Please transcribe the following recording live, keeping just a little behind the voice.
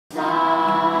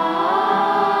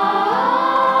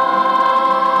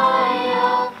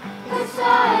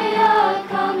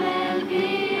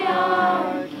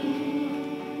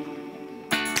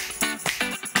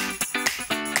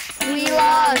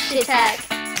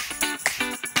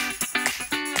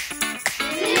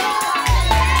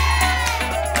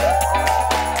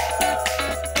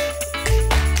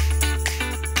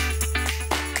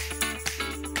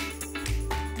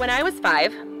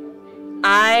5,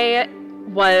 I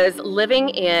was living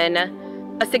in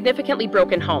a significantly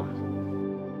broken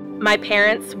home. My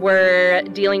parents were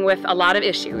dealing with a lot of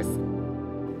issues.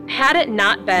 Had it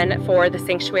not been for the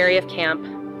sanctuary of camp,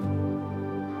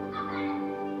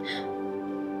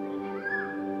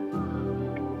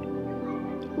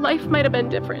 life might have been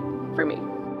different for me.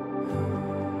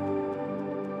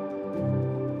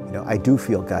 You know, I do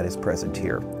feel God is present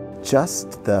here.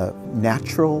 Just the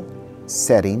natural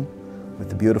setting with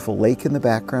the beautiful lake in the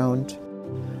background,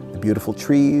 the beautiful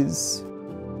trees,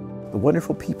 the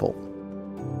wonderful people.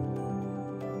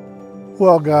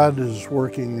 Well, God is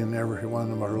working in every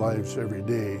one of our lives every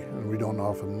day, and we don't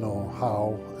often know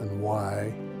how and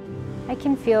why. I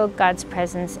can feel God's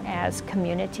presence as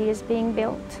community is being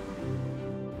built.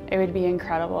 It would be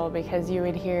incredible because you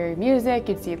would hear music,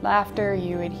 you'd see laughter,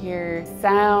 you would hear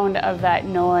sound of that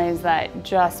noise that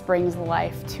just brings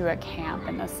life to a camp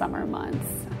in the summer months.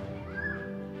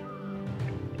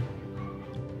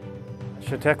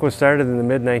 Shetek was started in the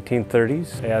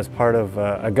mid-1930s as part of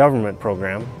a government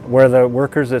program where the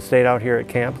workers that stayed out here at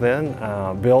camp then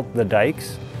built the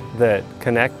dikes that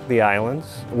connect the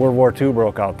islands. World War II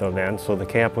broke out though then, so the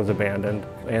camp was abandoned.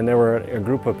 And there were a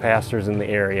group of pastors in the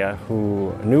area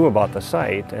who knew about the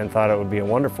site and thought it would be a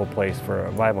wonderful place for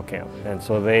a Bible camp. And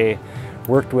so they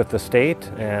worked with the state,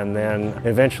 and then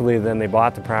eventually they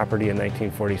bought the property in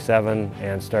 1947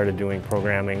 and started doing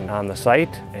programming on the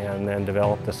site, and then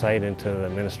developed the site into the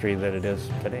ministry that it is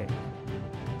today.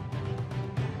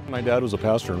 My dad was a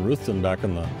pastor in Ruthven back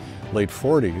in the late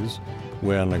 40s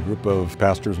when a group of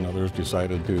pastors and others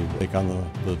decided to take on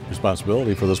the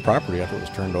responsibility for this property after it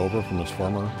was turned over from its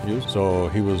former use. So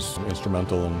he was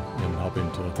instrumental in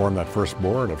helping to form that first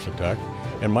board of Shetek.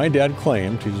 And my dad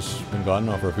claimed, he's been gone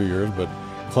now for a few years, but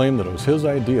claimed that it was his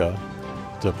idea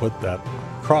to put that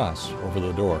cross over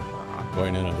the door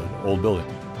going into the old building.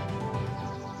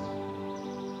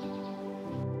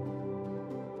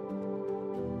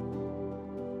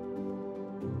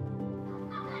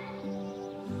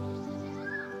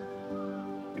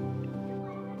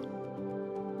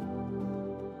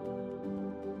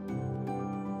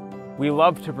 We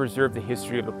love to preserve the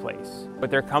history of the place,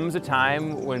 but there comes a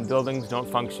time when buildings don't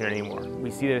function anymore. We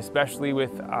see that especially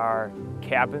with our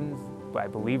cabins. I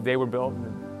believe they were built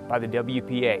by the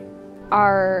WPA.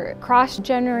 Our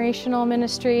cross-generational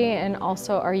ministry and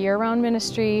also our year-round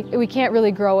ministry, we can't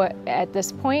really grow it at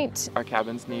this point. Our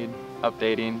cabins need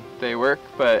updating. They work,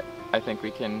 but I think we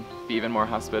can be even more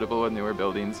hospitable with newer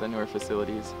buildings and newer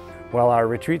facilities. Well, our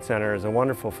retreat center is a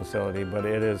wonderful facility, but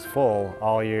it is full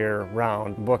all year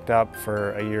round, booked up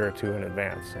for a year or two in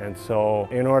advance. And so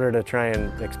in order to try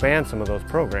and expand some of those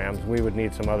programs, we would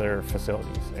need some other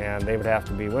facilities, and they would have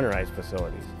to be winterized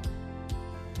facilities.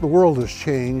 The world has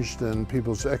changed and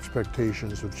people's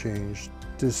expectations have changed.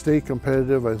 To stay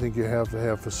competitive, I think you have to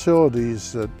have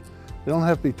facilities that they don't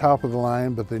have to be top of the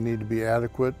line, but they need to be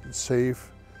adequate and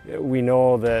safe. We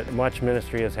know that much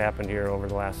ministry has happened here over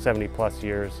the last 70+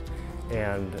 years,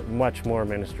 and much more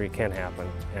ministry can happen,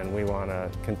 and we want to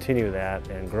continue that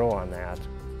and grow on that.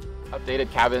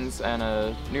 Updated cabins and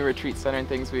a new retreat center and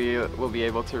things, we will be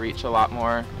able to reach a lot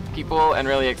more people and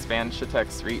really expand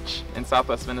Shetek's reach in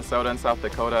Southwest Minnesota and South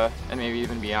Dakota and maybe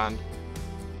even beyond.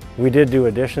 We did do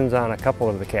additions on a couple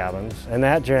of the cabins, and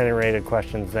that generated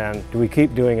questions then. Do we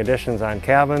keep doing additions on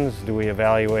cabins? Do we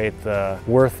evaluate the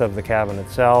worth of the cabin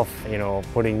itself? You know,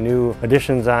 putting new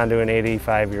additions onto an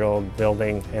 85-year-old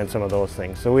building and some of those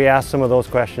things. So we asked some of those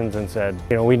questions and said,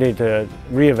 you know, we need to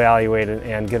reevaluate it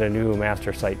and get a new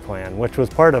master site plan, which was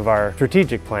part of our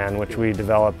strategic plan, which we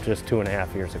developed just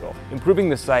 2.5 years ago. Improving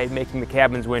the site, making the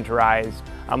cabins winterized,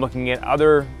 I'm looking at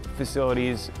other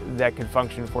facilities that could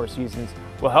function 4 seasons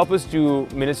will help us do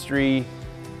ministry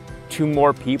to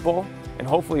more people and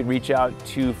hopefully reach out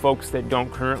to folks that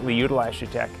don't currently utilize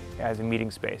Shetek as a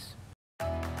meeting space.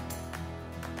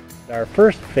 Our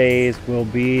first phase will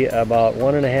be about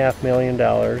 $1.5 million,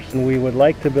 and we would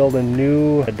like to build a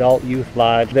new adult youth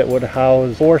lodge that would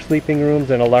house 4 sleeping rooms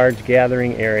and a large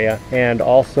gathering area, and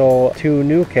also 2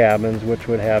 new cabins which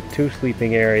would have 2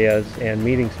 sleeping areas and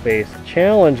meeting space.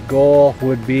 Challenge goal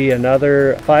would be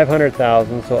another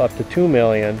 $500,000, so up to $2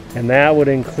 million, and that would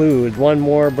include 1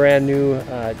 more brand new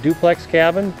duplex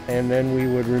cabin, and then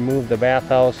we would remove the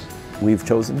bathhouse. We've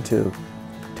chosen to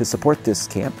support this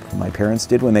camp. My parents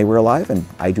did when they were alive, and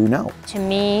I do now. To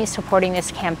me, supporting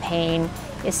this campaign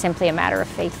is simply a matter of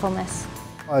faithfulness.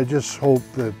 I just hope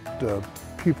that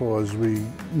people, as we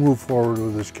move forward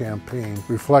with this campaign,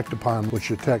 reflect upon what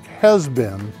Shetek has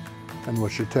been and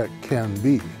what Shetek can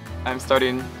be. I'm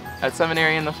starting at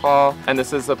seminary in the fall, and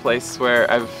this is a place where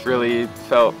I've really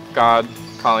felt God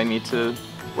calling me to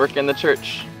work in the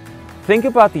church. Think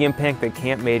about the impact that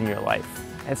camp made in your life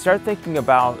and start thinking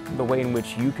about the way in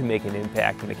which you can make an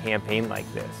impact in a campaign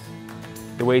like this,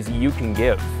 the ways that you can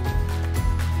give.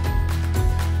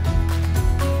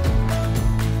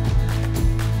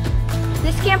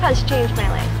 This camp has changed my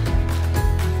life.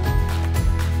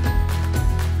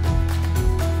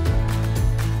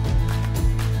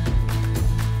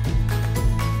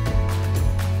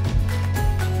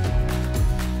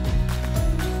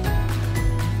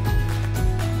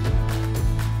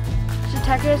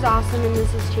 Shetek is awesome and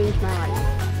this has changed my life.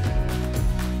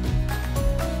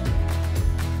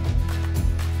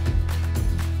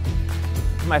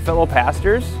 My fellow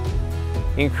pastors,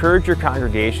 encourage your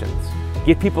congregations.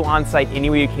 Get people on site any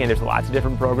way you can. There's lots of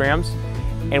different programs.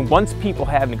 And once people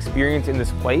have an experience in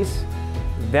this place,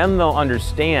 then they'll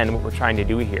understand what we're trying to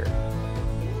do here.